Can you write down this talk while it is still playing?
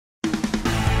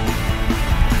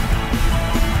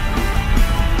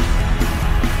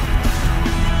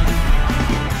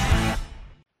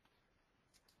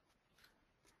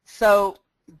So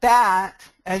that,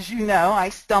 as you know, I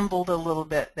stumbled a little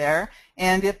bit there,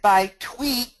 and if I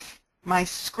tweak my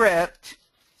script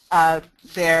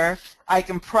there, I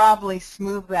can probably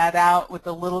smooth that out with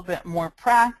a little bit more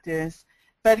practice.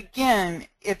 But again,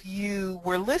 if you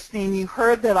were listening, you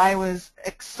heard that I was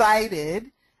excited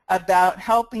about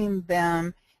helping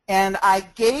them, and I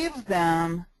gave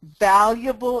them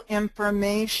valuable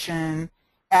information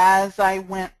as I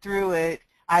went through it.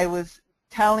 I was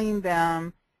telling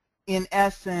them, in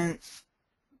essence,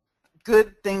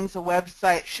 good things a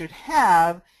website should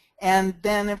have, and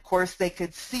then, of course, they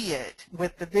could see it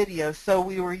with the video. So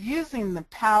we were using the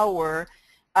power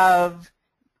of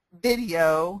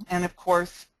video and, of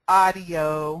course,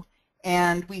 audio,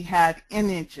 and we had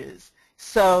images.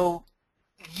 So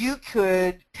you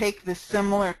could take the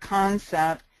similar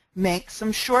concept, make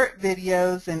some short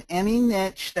videos in any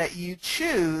niche that you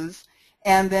choose,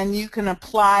 and then you can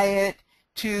apply it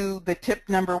to the tip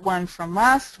number 1 from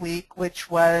last week, which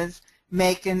was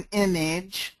make an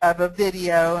image of a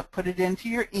video, put it into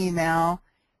your email,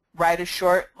 write a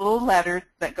short little letter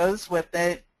that goes with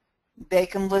it. They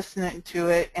can listen to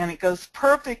it, and it goes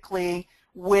perfectly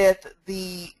with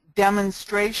the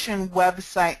demonstration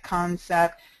website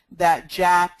concept that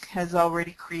Jack has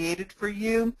already created for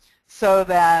you, so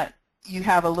that you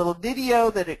have a little video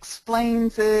that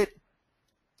explains it.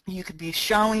 You could be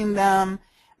showing them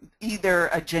either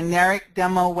a generic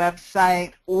demo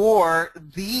website or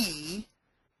the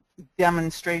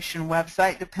demonstration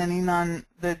website, depending on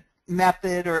the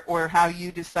method or how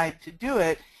you decide to do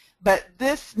it. But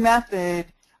this method,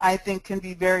 I think, can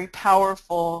be very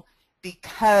powerful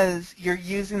because you're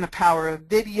using the power of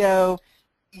video,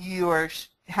 you are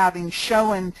having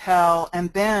show and tell,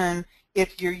 and then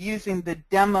if you're using the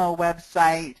demo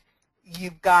website,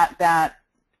 you've got that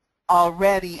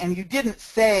already, and you didn't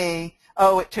say,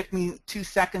 oh, it took me 2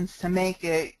 seconds to make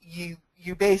it. You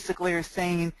basically are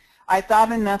saying, I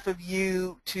thought enough of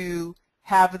you to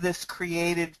have this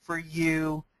created for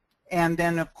you, and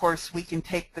then, of course, we can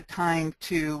take the time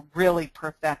to really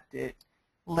perfect it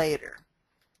later.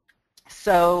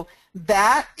 So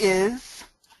that is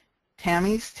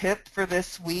Tammy's tip for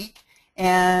this week,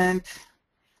 and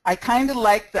I kind of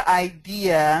like the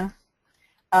idea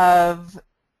of,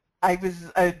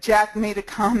 Jack made a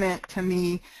comment to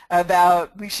me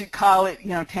about we should call it,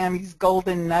 Tammy's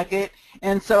golden nugget,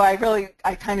 and so I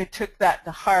kind of took that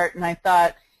to heart, and I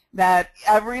thought that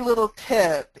every little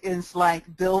tip is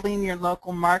like building your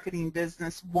local marketing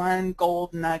business one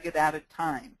gold nugget at a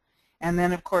time. And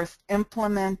then, of course,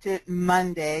 implement it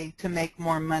Monday to make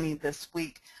more money this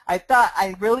week.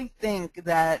 I really think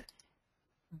that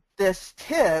this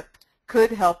tip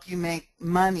could help you make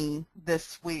money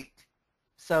this week.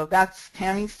 So that's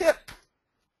Tammy's tip.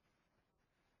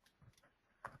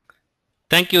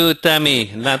 Thank you,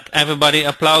 Tami. Let everybody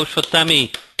applaud for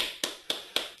Tami.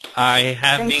 I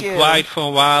have been quiet for a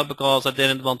while because I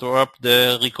didn't want to interrupt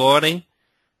the recording,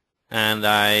 and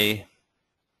I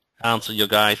answered your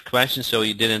guys' questions, so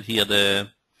you didn't hear the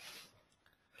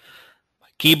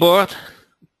keyboard,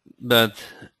 but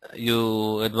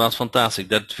it was fantastic.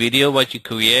 That video what you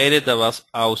created, that was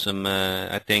awesome.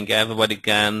 I think everybody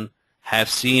can have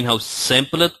seen how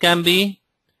simple it can be,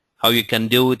 how you can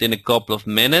do it in a couple of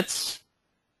minutes,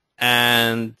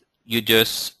 and you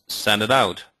just send it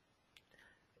out.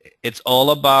 It's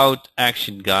all about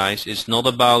action, guys. It's not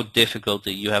about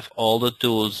difficulty. You have all the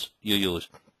tools you use.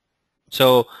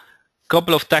 So,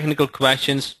 couple of technical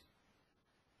questions.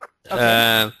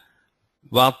 Okay.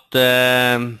 What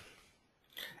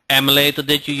emulator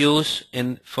did you use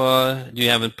do you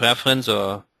have a preference,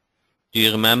 or do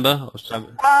you remember?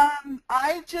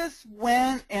 I just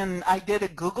went and I did a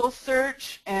Google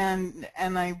search, and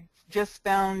I just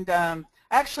found, I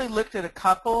actually looked at a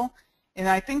couple, and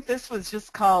I think this was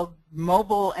just called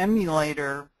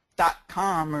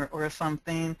mobileemulator.com or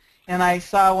something, and I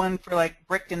saw one for like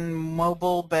Brick and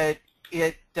Mobile, but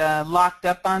it locked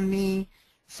up on me,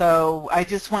 so I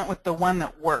just went with the one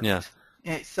that worked. Yes.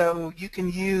 So you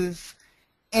can use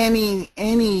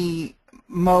any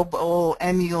mobile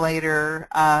emulator.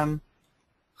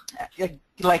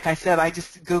 Like I said, I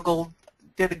just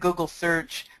did a Google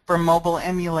search for mobile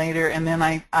emulator, and then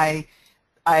I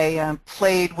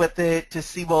played with it to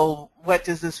see, well, what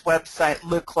does this website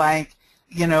look like,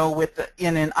 in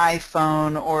an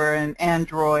iPhone or an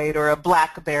Android or a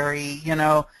BlackBerry,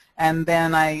 and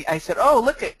then I said, oh,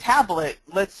 look at tablet.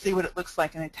 Let's see what it looks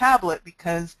like in a tablet,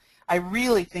 because I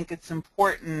really think it's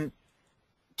important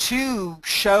to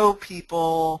show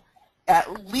people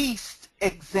at least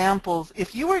examples.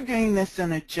 If you were doing this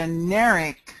in a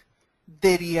generic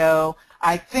video,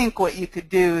 I think what you could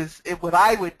do is, what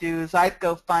I would do is I'd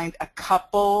go find a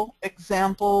couple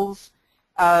examples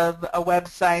of a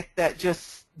website that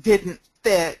just didn't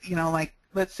fit, like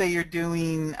let's say you're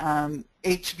doing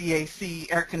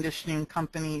HVAC, air conditioning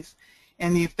companies,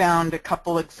 and you found a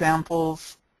couple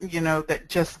examples, that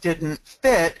just didn't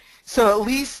fit. So at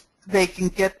least they can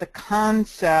get the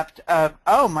concept of,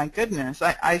 oh my goodness,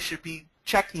 I should be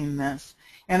checking this.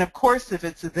 And of course, if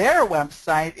it's their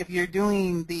website, if you're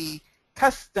doing the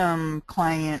custom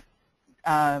client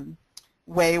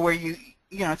way where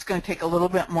it's going to take a little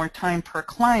bit more time per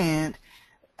client,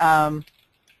 then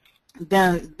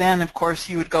of course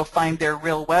you would go find their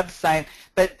real website.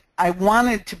 But I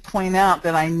wanted to point out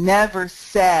that I never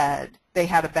said they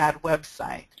had a bad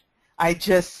website. I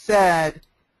just said,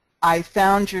 I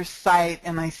found your site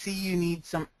and I see you need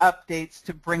some updates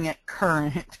to bring it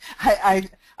current.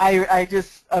 I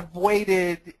just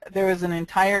avoided, there was an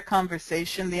entire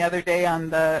conversation the other day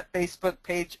on the Facebook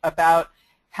page about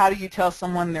how do you tell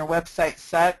someone their website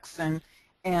sucks, and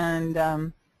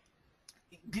the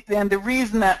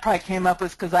reason that probably came up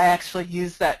was because I actually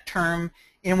used that term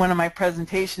in one of my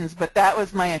presentations, but that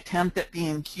was my attempt at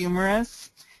being humorous.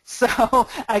 So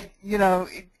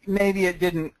maybe it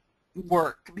didn't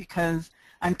work because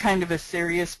I'm kind of a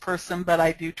serious person, but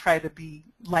I do try to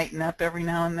lighten up every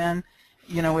now and then,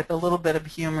 with a little bit of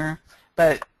humor,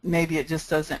 but maybe it just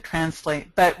doesn't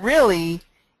translate. But really,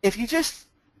 if you just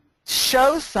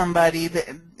show somebody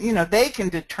that, they can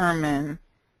determine,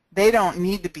 they don't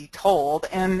need to be told.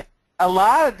 And a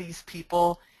lot of these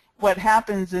people, what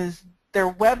happens is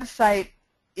their website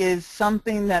is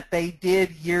something that they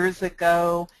did years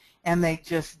ago and they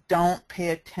just don't pay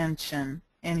attention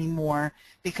anymore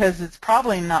because it's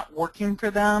probably not working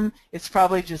for them. It's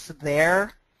probably just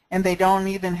there, and they don't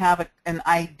even have an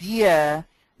idea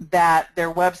that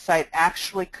their website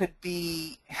actually could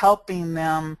be helping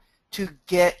them to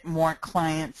get more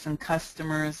clients and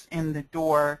customers in the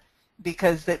door,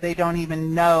 because they don't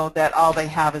even know that all they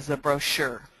have is a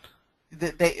brochure.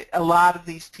 A lot of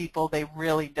these people, they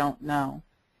really don't know.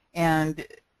 And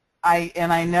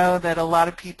I know that a lot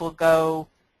of people go,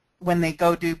 when they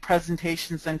go do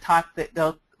presentations and talk, that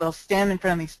they'll stand in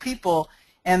front of these people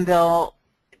and they'll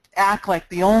act like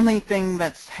the only thing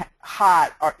that's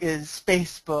hot is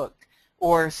Facebook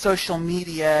or social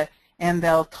media, and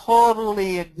they'll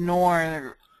totally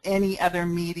ignore any other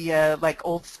media like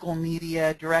old school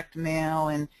media, direct mail,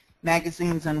 and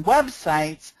magazines and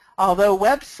websites. Although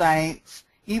websites,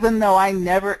 even though I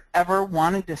never ever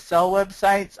wanted to sell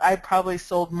websites, I probably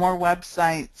sold more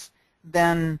websites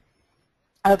than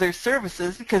other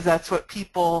services, because that's what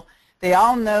people, they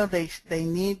all know they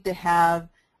need to have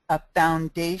a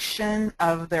foundation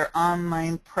of their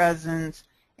online presence,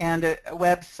 and a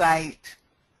website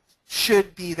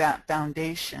should be that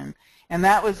foundation. And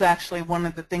that was actually one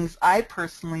of the things I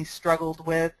personally struggled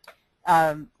with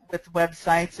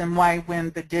websites, and why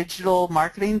when the digital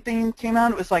marketing thing came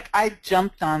out, it was like I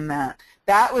jumped on that.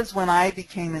 That was when I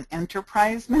became an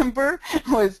enterprise member,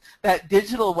 was that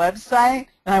digital website,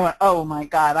 and I went, oh my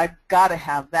God, I've got to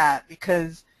have that,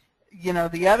 because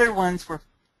the other ones were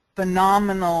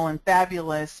phenomenal and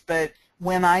fabulous, but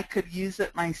when I could use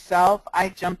it myself, I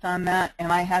jumped on that,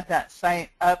 and I had that site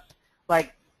up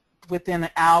like within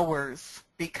hours,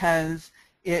 because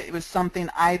it was something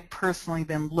I'd personally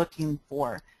been looking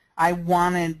for. I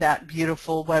wanted that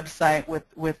beautiful website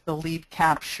with the lead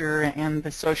capture and the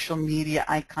social media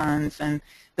icons and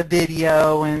the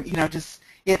video, and just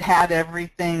it had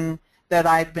everything that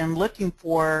I'd been looking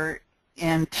for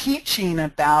and teaching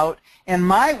about. And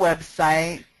my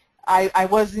website, I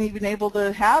wasn't even able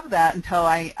to have that until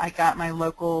I got my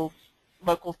local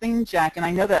theme jack. And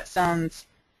I know that sounds,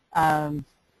 I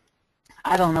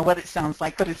don't know what it sounds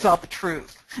like, but it's all the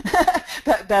truth.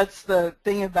 That's the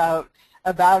thing about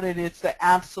it. It's the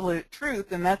absolute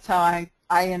truth, and that's how I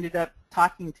ended up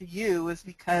talking to you, is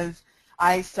because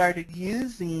I started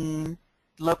using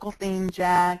local theme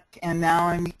jack, and now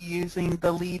I'm using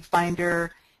the lead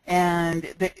finder,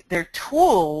 and they're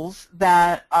tools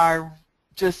that are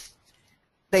just,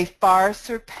 they far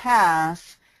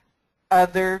surpass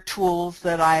other tools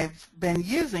that I've been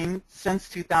using since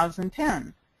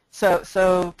 2010.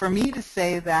 So for me to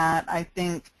say that, I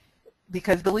think,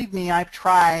 because believe me, I've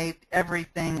tried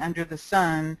everything under the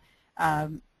sun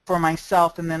for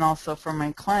myself and then also for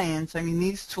my clients. I mean,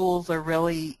 these tools are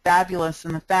really fabulous,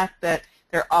 and the fact that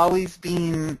they're always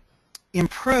being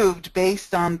improved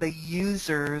based on the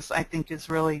users, I think, is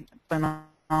really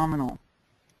phenomenal.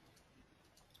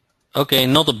 Okay,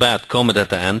 not a bad comment at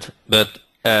the end, but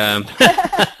what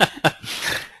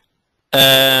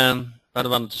I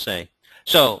wanted to say.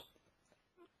 So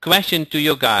question to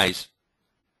you guys.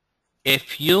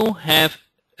 If you have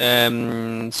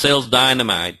Sales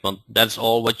Dynamite, but that's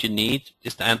all what you need,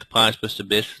 is the Enterprise plus the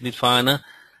Business Lead Finder,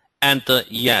 enter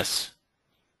yes.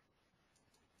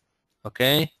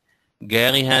 Okay,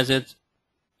 Gary has it,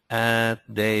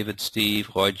 David, Steve,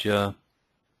 Roger,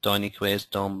 Tony, Chris,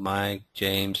 Tom, Mike,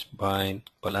 James, Brian,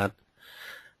 Paulette,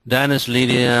 Dennis,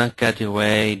 Lydia, Kathy,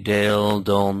 Ray, Dale,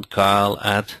 Don, Carl,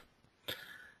 Ed,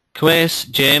 Chris,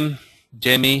 Jim,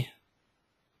 Jimmy,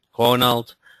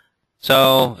 Ronald.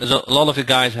 So a lot of you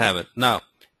guys have it. Now,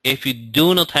 if you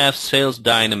do not have Sales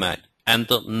Dynamite,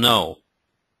 enter no.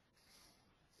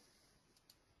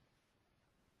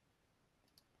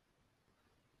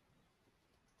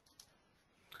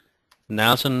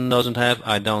 Nelson doesn't have,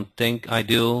 I don't think I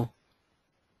do.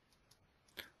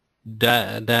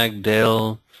 Dag,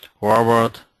 Dale,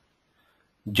 Robert,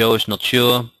 Joe is not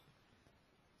sure.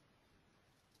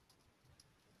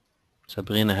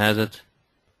 Sabrina has it.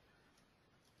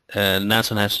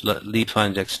 Nelson has Lead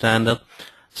Finder Jack Standard.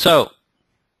 So,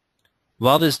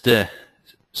 what is the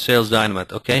Sales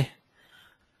Dynamite? Okay.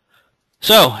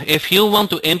 So, if you want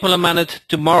to implement it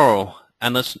tomorrow,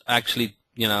 and it's actually,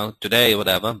 today or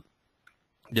whatever,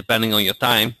 depending on your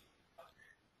time,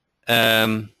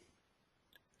 and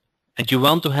you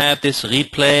want to have this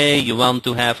replay, you want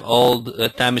to have all the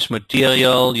Tami's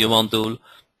material, you want to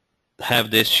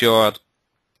have this short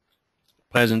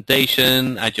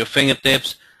presentation at your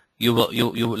fingertips, you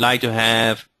would like to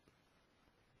have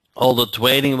all the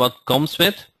training what comes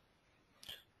with,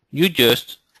 you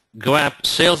just grab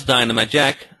Sales Dynamite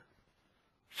Jack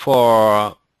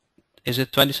for, is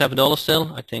it $27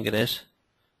 still? I think it is.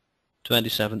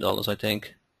 $27, I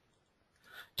think.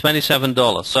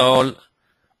 $27. So,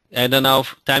 I don't know,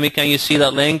 Tami, can you see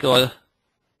that link, or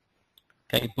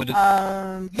can you put it?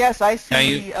 Yes, I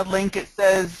see a link. It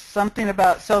says something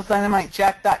about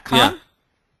salesdynamitejack.com. Yeah.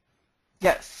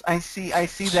 Yes, I see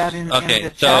that in the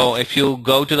chat. So if you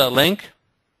go to that link,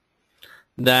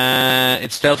 then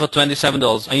it's still for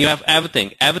 $27, and you have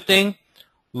everything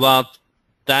what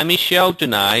Tami showed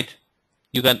tonight,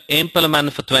 you can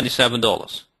implement for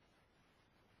 $27.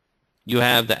 You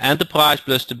have the Enterprise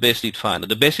plus the Business Lead Finder.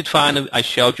 The Business Lead Finder, I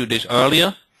showed you this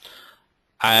earlier.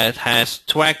 It has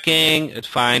tracking, it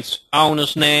finds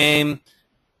owner's name,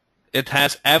 it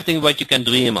has everything what you can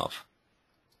dream of.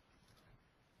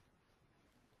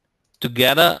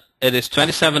 Together, it is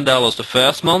 $27 the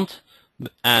first month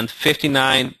and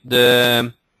 $59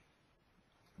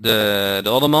 the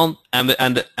other month. And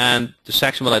the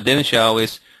section what I didn't show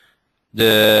is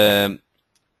the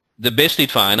Business Lead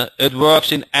Finder. It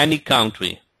works in any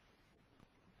country,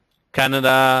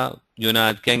 Canada,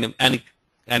 United Kingdom,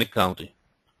 any country.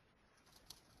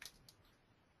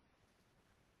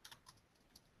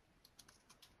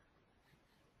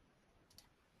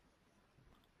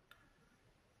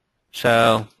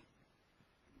 So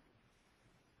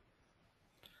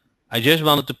I just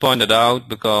wanted to point it out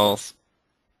because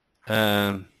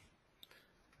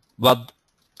what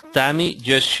Tami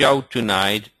just showed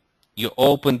tonight, you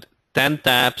opened 10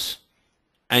 tabs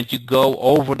and you go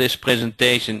over this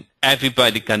presentation.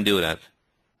 Everybody can do that.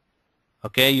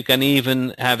 Okay, you can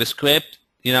even have a script,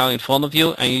 in front of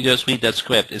you, and you just read that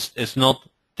script. It's not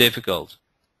difficult.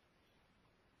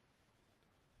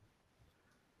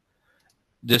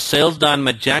 The Sales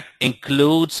Dynamite Jack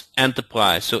includes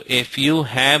Enterprise. So if you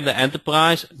have the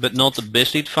Enterprise but not the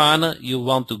Business Lead Finder, you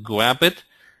want to grab it,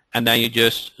 and then you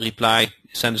just reply,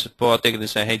 send a support ticket and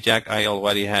say, hey Jack, I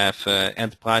already have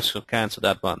Enterprise, so cancel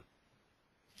that one.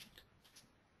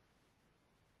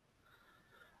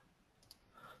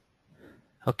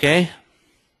 Okay.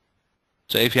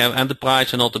 So if you have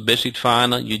Enterprise and not the Business Lead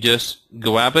Finder, you just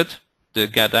grab it to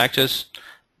get access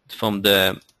from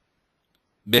the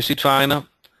Business Lead Finder,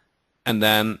 and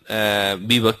then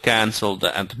we will cancel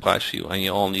the Enterprise view, and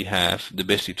you only have the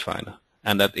Business Lead Finder,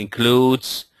 and that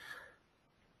includes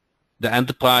the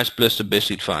Enterprise plus the Business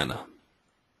Lead Finder.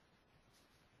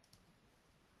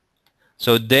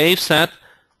 So Dave said,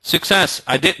 success!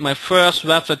 I did my first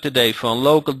website today for a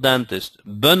local dentist,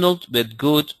 bundled with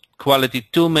good quality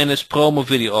 2 minutes promo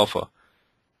video offer.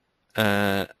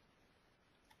 I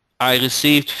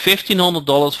received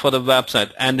 $1,500 for the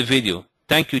website and the video.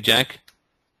 Thank you, Jack.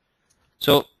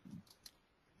 So,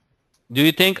 do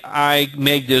you think I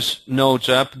make these notes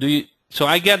up? So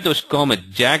I get those comments,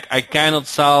 Jack, I cannot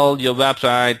sell your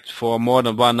website for more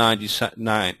than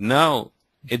 $199. No,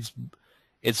 it's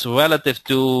relative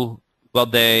to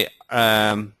what they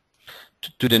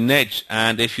to the niche,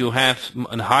 and if you have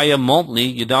a higher monthly,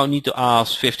 you don't need to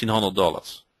ask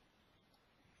 $1,500.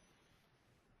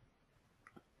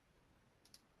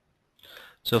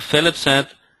 So Philip said,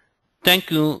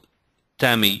 Thank you,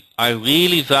 Tami. I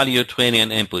really value your training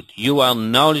and input. You are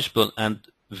knowledgeable and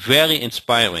very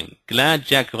inspiring. Glad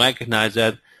Jack recognized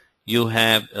that you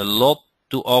have a lot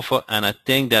to offer, and I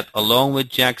think that along with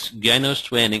Jack's generous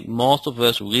training, most of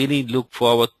us really look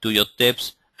forward to your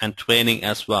tips and training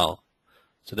as well.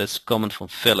 So that's a comment from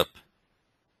Philip.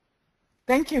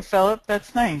 Thank you, Philip.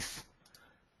 That's nice.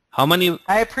 How many?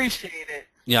 I appreciate it.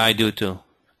 Yeah, I do too.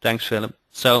 Thanks, Philip.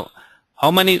 So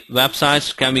how many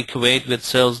websites can we create with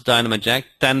Sales Dynamite Jack?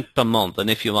 10 per month. And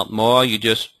if you want more, you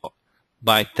just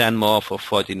buy 10 more for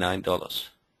 $49.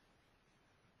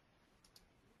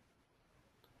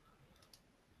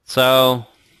 So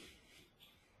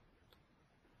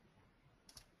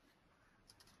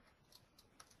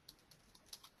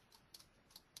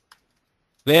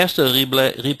where's the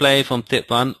replay from tip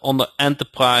 1? Under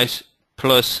Enterprise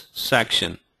Plus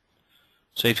section.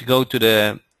 So if you go to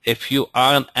the, if you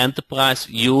are an enterprise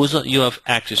user, you have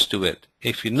access to it.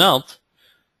 If you're not,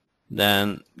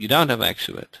 then you don't have access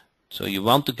to it. So you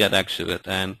want to get access to it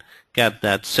and get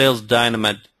that Sales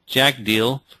Dynamite Jack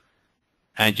deal,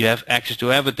 and you have access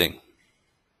to everything.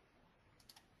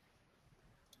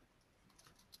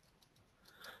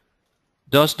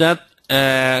 Does that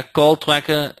call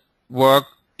tracker work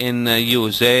in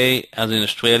USA as in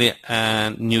Australia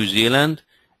and New Zealand?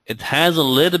 It has a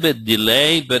little bit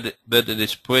delay, but it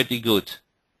is pretty good.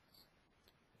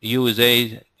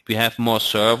 USA, we have more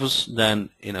servers than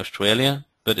in Australia,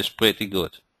 but it's pretty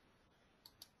good.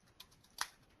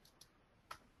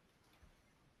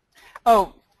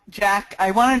 Oh, Jack, I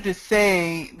wanted to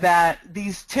say that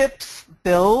these tips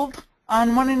build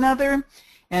on one another,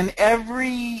 and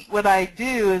what I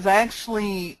do is I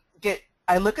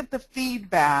look at the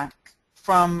feedback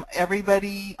from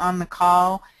everybody on the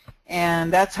call,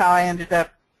 and that's how I ended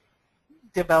up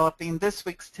developing this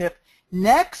week's tip.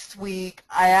 Next week,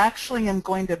 I actually am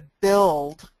going to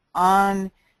build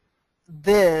on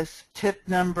this. Tip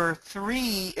number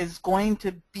 3 is going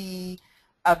to be,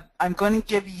 I'm going to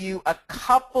give you a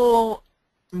couple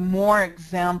more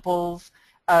examples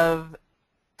of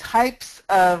types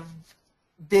of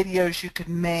videos you could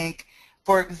make.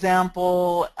 For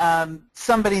example,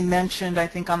 somebody mentioned, I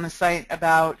think on the site,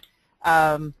 about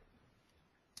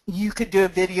you could do a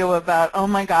video about, oh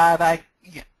my God, I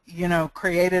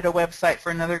created a website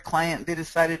for another client. They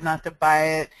decided not to buy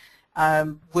it.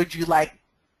 Would you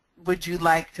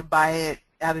like to buy it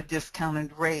at a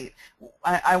discounted rate?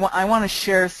 I want to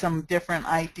share some different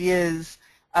ideas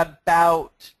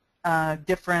about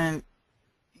different,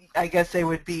 I guess they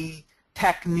would be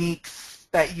techniques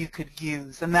that you could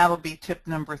use, and that'll be tip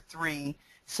number 3.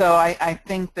 So I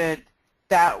think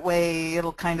that way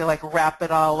it'll kind of like wrap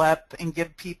it all up and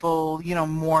give people,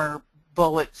 more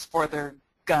bullets for their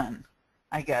gun,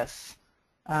 I guess,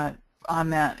 on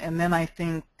that. And then I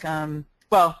think,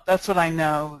 well, that's what I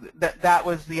know. That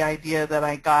was the idea that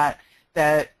I got,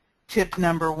 that tip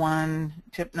number 1,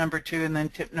 tip number 2, and then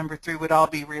tip number 3 would all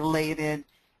be related.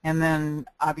 And then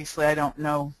obviously I don't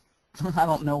know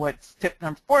what tip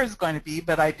number 4 is going to be,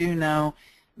 but I do know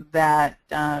that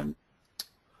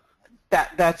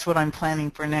that's what I'm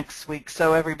planning for next week.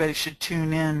 So everybody should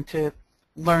tune in to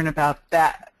learn about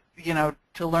that,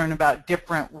 to learn about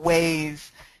different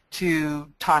ways to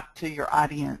talk to your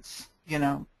audience,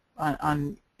 and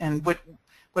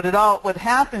what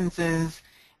happens is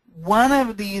one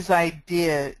of these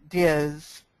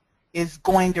ideas is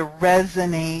going to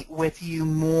resonate with you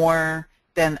more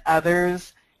than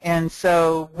others, and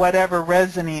so whatever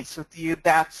resonates with you,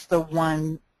 that's the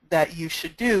one that you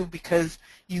should do, because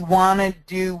you want to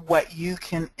do what you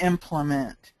can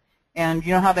implement. And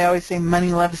you know how they always say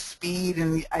money loves speed,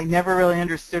 and I never really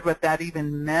understood what that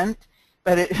even meant,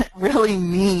 but it really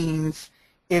means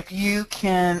if you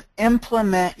can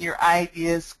implement your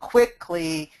ideas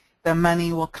quickly, the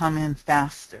money will come in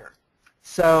faster.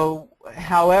 So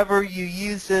however you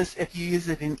use this, if you use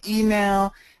it in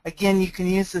email, again, you can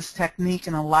use this technique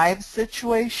in a live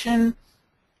situation.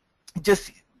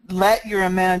 Just let your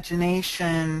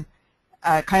imagination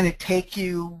kind of take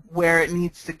you where it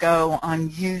needs to go on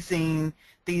using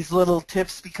these little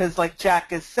tips, because like Jack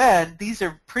has said, these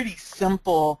are pretty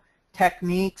simple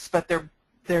techniques, but they're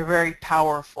very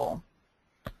powerful.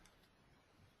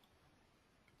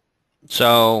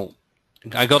 So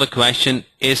I got a question.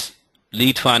 Is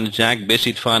Lead Finder Jack,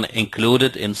 Busy Finder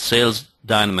included in Sales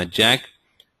Dynamite Jack?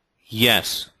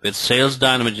 Yes. With Sales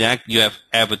Dynamite Jack, you have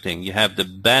everything. You have the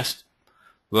best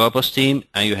WordPress team,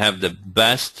 and you have the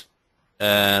best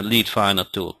Lead Finder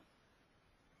tool.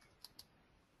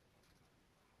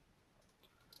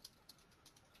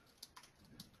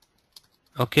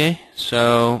 Okay,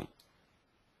 so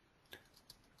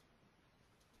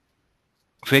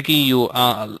Vicky, you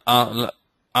ask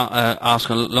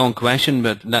a long question,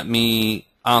 but let me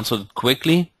answer it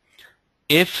quickly.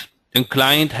 If a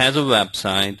client has a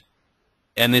website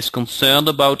and is concerned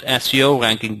about SEO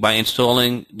ranking by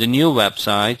installing the new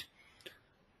website,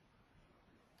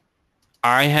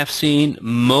 I have seen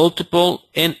multiple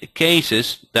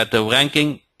cases that the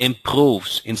ranking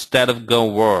improves instead of go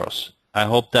worse. I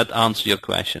hope that answers your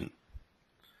question.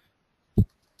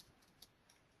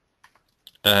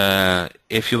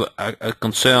 If you are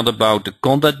concerned about the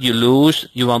content you lose,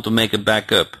 you want to make a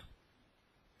backup.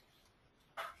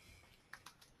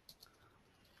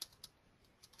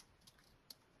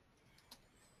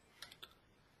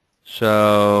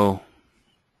 So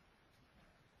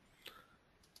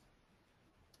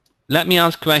let me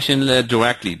ask a question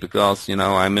directly, because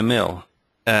I'm a male.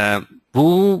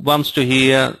 Who wants to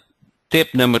hear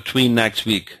tip number 3 next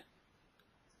week?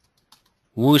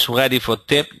 Who's ready for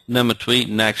tip number 3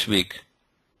 next week?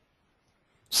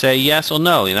 Say yes or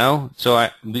no, so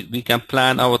we can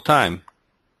plan our time.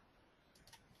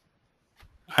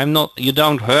 You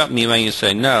don't hurt me when you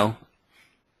say no.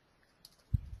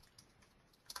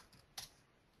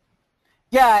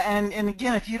 Yeah, and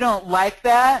again, if you don't like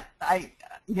that, I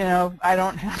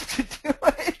don't have to do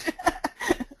it.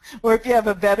 Or if you have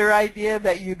a better idea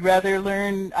that you'd rather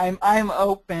learn, I'm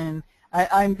open.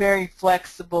 I'm very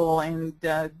flexible, and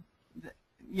I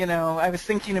was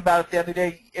thinking about it the other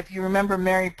day. If you remember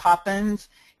Mary Poppins,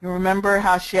 you remember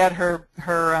how she had her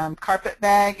carpet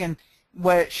bag, and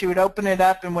she would open it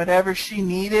up, and whatever she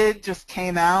needed just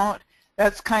came out.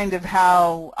 That's kind of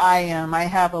how I am. I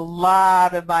have a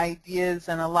lot of ideas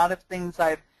and a lot of things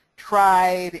I've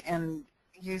tried and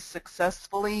used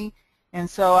successfully, and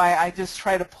so I just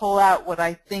try to pull out what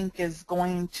I think is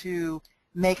going to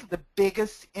make the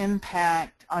biggest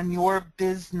impact on your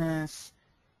business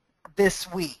this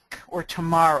week or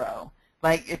tomorrow.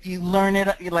 Like if you learn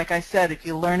it, like I said, if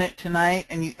you learn it tonight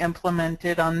and you implement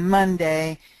it on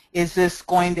Monday, is this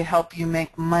going to help you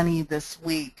make money this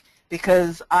week?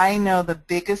 Because I know the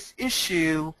biggest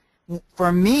issue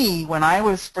for me when I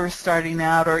was first starting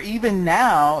out, or even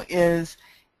now, is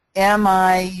am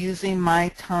I using my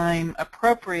time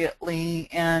appropriately,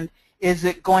 and is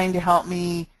it going to help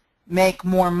me make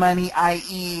more money,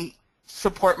 i.e.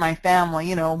 support my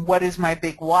family? What is my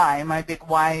big why? My big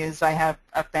why is I have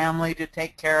a family to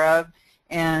take care of,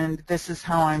 and this is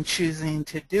how I'm choosing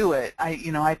to do it.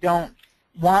 I don't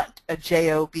want a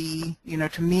job.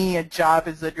 To me, a job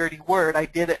is a dirty word. I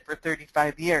did it for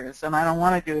 35 years, and I don't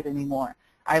want to do it anymore.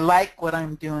 I like what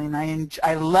I'm doing.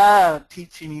 I love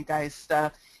teaching you guys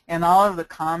stuff, and all of the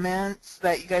comments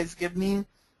that you guys give me,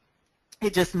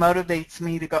 it just motivates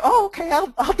me to go, oh, okay,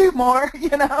 I'll do more.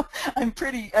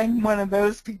 I'm one of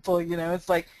those people. It's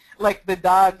like the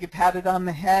dog, you pat it on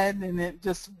the head and it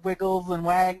just wiggles and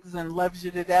wags and loves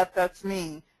you to death. That's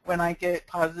me when I get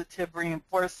positive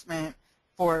reinforcement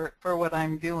for what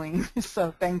I'm doing.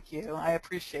 So thank you. I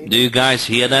appreciate it. Do you guys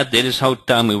hear that? This is how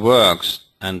Tami works,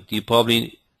 and you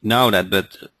probably know that,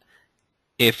 but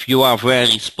if you are very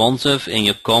responsive in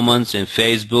your comments in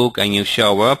Facebook and you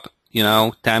show up,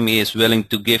 Tami is willing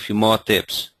to give you more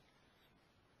tips.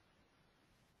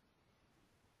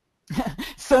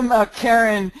 Some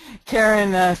Karen,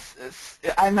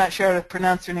 I'm not sure how to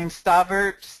pronounce her name,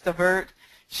 Stavert.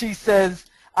 She says,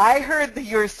 I heard that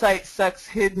your site sucks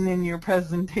hidden in your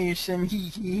presentation. Hee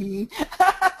hee.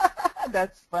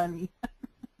 That's funny.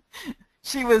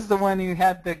 She was the one who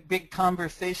had the big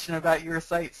conversation about your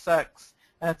site sucks.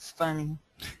 That's funny.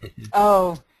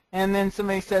 Oh, and then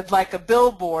somebody said, like a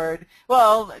billboard.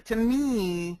 Well, to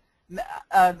me,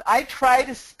 I try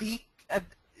to speak.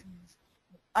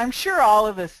 I'm sure all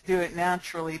of us do it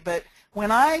naturally, but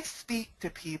when I speak to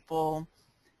people,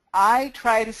 I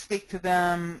try to speak to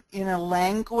them in a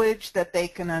language that they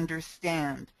can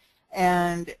understand.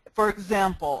 And for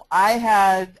example, I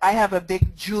have a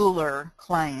big jeweler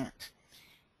client,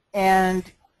 and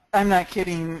I'm not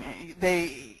kidding.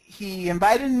 He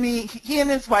invited me. He and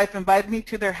his wife invited me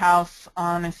to their house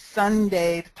on a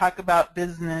Sunday to talk about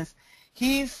business.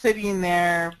 He's sitting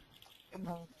there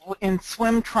in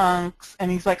swim trunks, and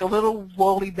he's like a little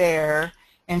woolly bear,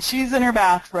 and she's in her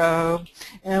bathrobe,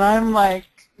 and I'm like,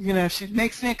 she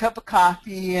makes me a cup of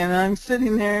coffee, and I'm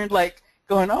sitting there like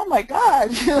going, oh my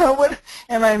God, what?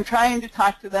 And I'm trying to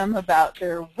talk to them about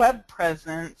their web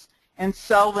presence and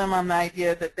sell them on the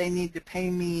idea that they need to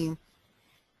pay me,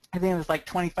 I think it was like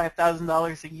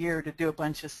 $25,000 a year to do a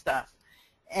bunch of stuff.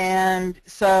 And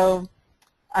so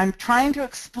I'm trying to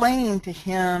explain to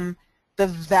him the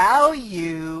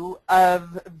value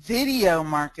of video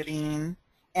marketing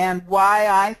and why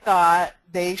I thought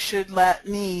they should let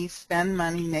me spend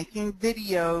money making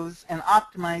videos and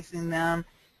optimizing them,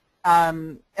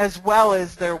 as well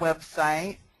as their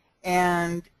website.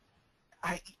 And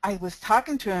I was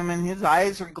talking to him, and his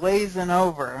eyes were glazing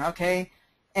over, okay?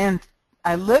 And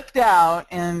I looked out,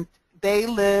 and they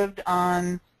lived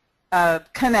on a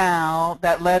canal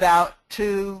that led out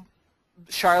to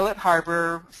Charlotte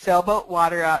Harbor, sailboat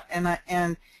water out,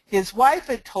 and his wife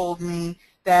had told me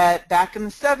that back in the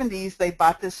 70s they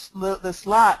bought this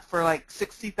lot for like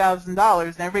 $60,000,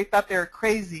 and everybody thought they were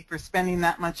crazy for spending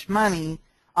that much money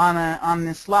on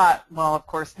this lot. Well, of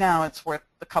course now it's worth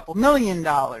a couple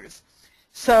 $1,000,000.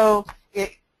 So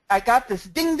I got this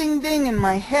ding ding ding in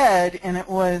my head, and it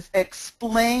was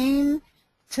explain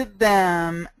to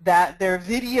them that their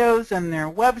videos and their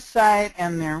website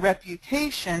and their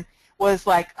reputation was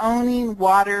like owning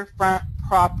waterfront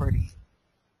property.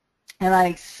 And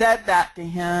I said that to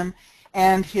him,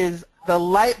 and the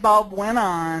light bulb went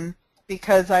on,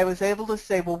 because I was able to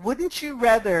say, well, wouldn't you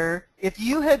rather, if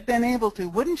you had been able to,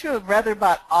 wouldn't you have rather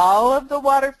bought all of the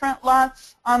waterfront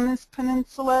lots on this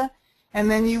peninsula, and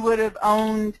then you would have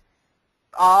owned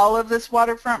all of this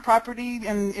waterfront property,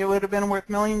 and it would have been worth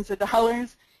millions of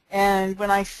dollars? And when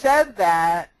I said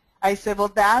that, I said, well,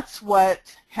 that's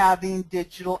what having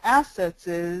digital assets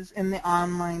is in the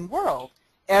online world.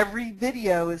 Every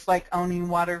video is like owning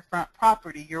waterfront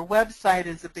property. Your website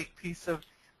is a big piece of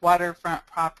waterfront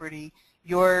property.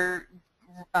 Your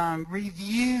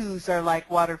reviews are like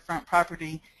waterfront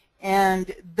property.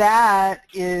 And that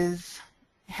is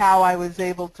how I was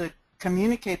able to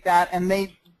communicate that. And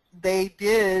they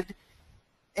did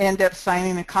end up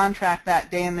signing a contract that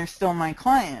day, and they're still my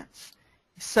clients.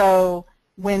 So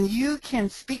when you can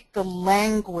speak the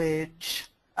language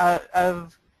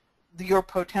of your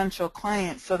potential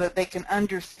clients so that they can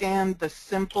understand the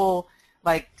simple,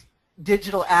 like,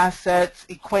 digital assets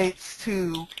equates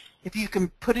to, if you can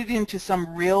put it into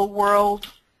some real world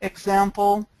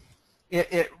example,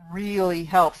 it really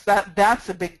helps. That's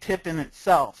a big tip in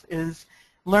itself, is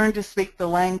learn to speak the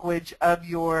language of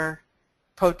your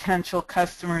potential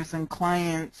customers and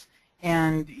clients,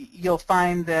 and you'll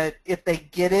find that if they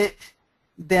get it,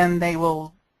 then they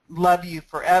will love you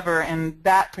forever. And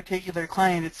that particular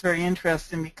client, it's very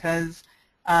interesting, because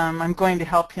I'm going to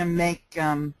help him make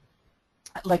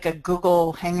like a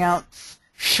Google Hangouts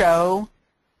show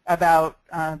about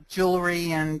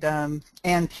jewelry and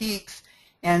antiques.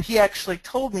 And he actually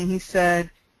told me, he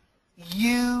said,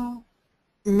 you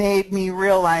made me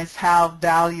realize how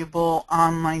valuable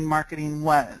online marketing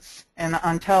was. And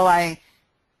until I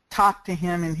talked to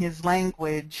him in his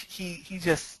language, he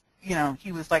just, you know,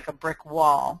 he was like a brick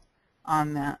wall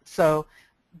on that. So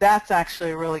that's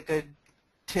actually a really good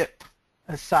tip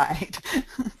aside.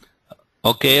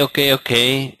 Okay.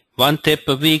 1 tip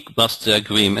a week was the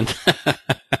agreement.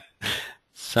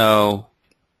 So.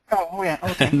 Oh, yeah,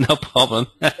 okay. No problem.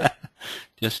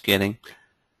 Just kidding.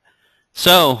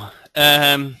 So,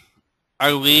 I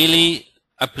really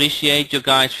appreciate your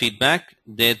guys' feedback.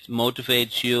 That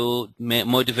motivates you,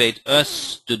 motivate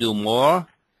us to do more.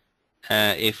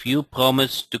 If you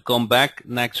promise to come back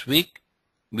next week,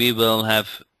 we will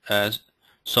have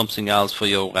something else for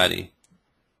you ready.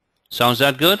 Sounds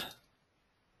that good?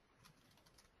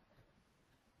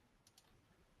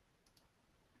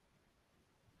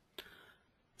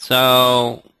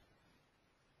 So,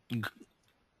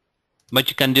 what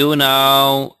you can do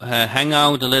now, hang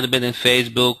out a little bit in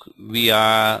Facebook. We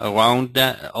are around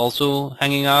that, also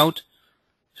hanging out.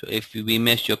 So if we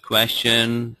missed your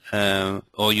question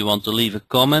or you want to leave a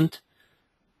comment,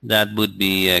 that would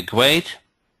be great.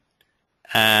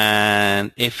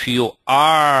 And if you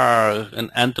are an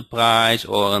enterprise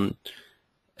or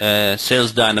a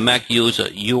Sales Dynamic user,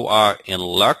 you are in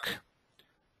luck.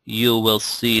 You will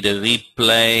see the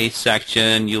replay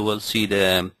section. You will see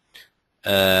the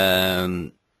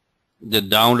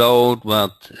download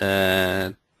what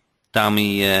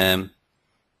Tami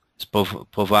is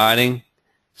providing.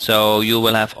 So you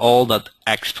will have all that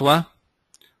extra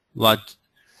what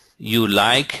you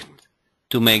like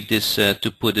to make this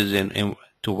to put it in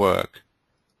to work.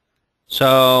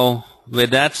 So with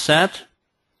that said,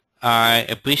 I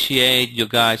appreciate you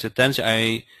guys' attention.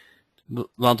 I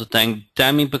want to thank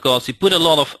Tami because he put a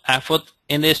lot of effort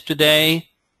in this today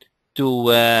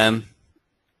to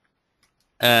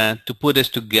put this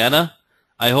together.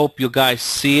 I hope you guys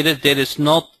see it. That is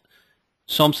not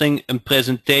something in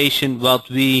presentation what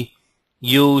we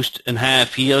used a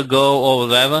half year ago or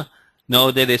whatever.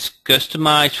 No, that is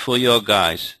customized for your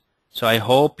guys. So I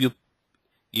hope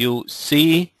you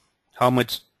see how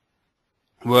much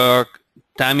work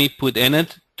Tami put in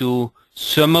it to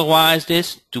summarize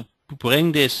this, to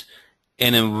bring this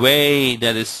in a way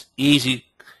that is easy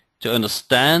to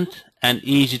understand and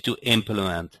easy to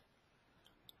implement.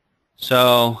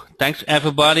 So thanks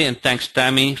everybody, and thanks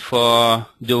Tami for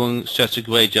doing such a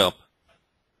great job.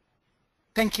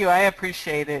 Thank you. I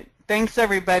appreciate it. Thanks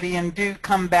everybody, and do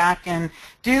come back and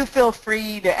do feel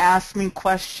free to ask me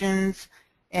questions.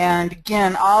 And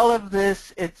again, all of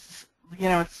this, it's, you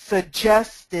know, it's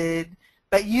suggested,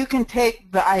 but you can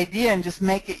take the idea and just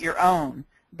make it your own.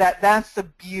 That's the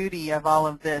beauty of all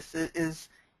of this is,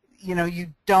 you know, you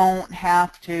don't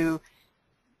have to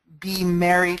be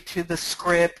married to the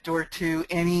script or to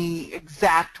any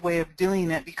exact way of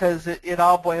doing it, because it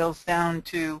all boils down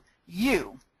to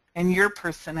you and your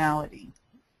personality.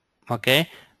 Okay,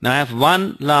 now I have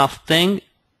one last thing.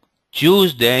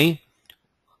 Tuesday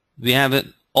we have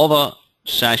another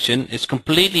session. It's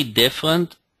completely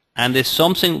different, and it's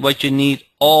something what you need,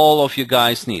 all of you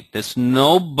guys need. There's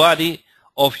nobody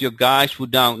of you guys who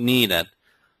don't need it.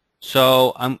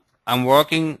 So I'm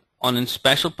working on a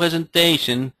special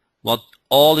presentation what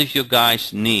all of you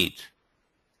guys need.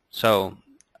 So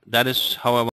that is how I